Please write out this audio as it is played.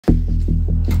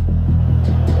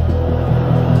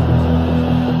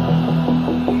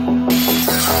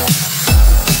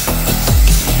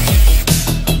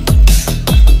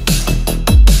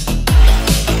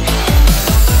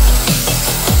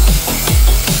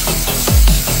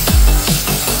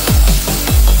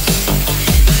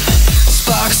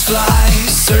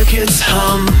Circuits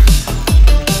hum,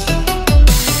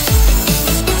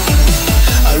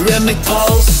 a rhythmic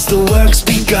pulse, the work's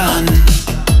begun.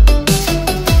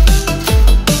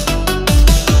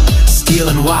 Steel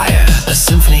and wire, a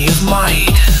symphony of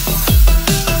might,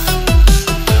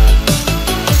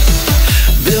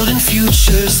 building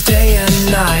futures day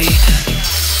and night.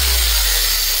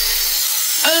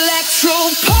 Electro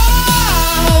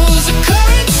pulse, a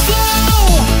current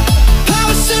flow,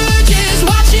 power surges,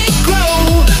 watch it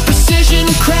grow. Precision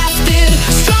crafted,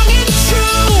 strong and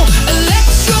true.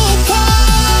 Electro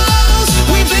pulse,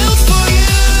 we built for you.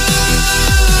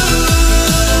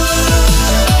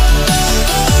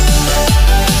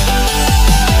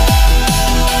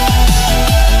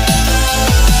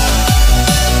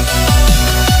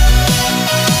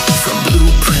 From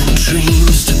blueprint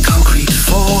dreams to concrete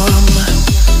form,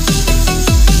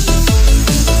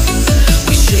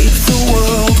 we shape the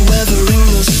world, weathering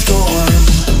the storm.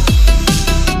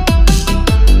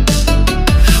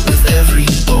 With every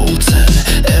bolt and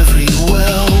every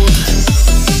weld,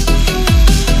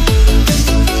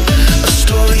 a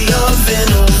story of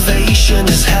innovation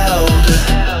is held.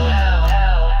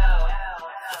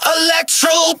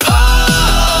 Electro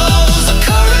pulse, the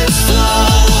currents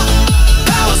flow,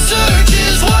 power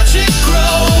surges, watch it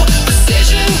grow.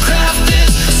 Precision crafted,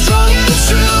 strong and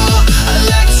true.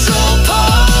 Electro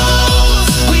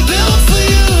pulse, we built for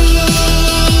you.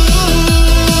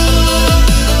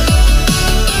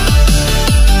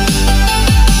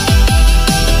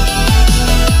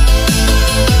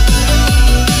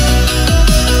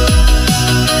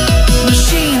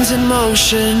 Machines in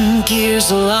motion,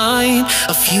 gears align,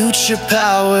 a future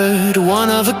powered, one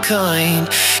of a kind.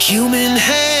 Human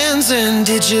hands and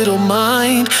digital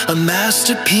mind, a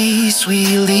masterpiece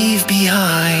we leave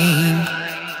behind.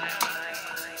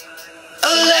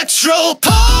 Electro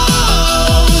pulse.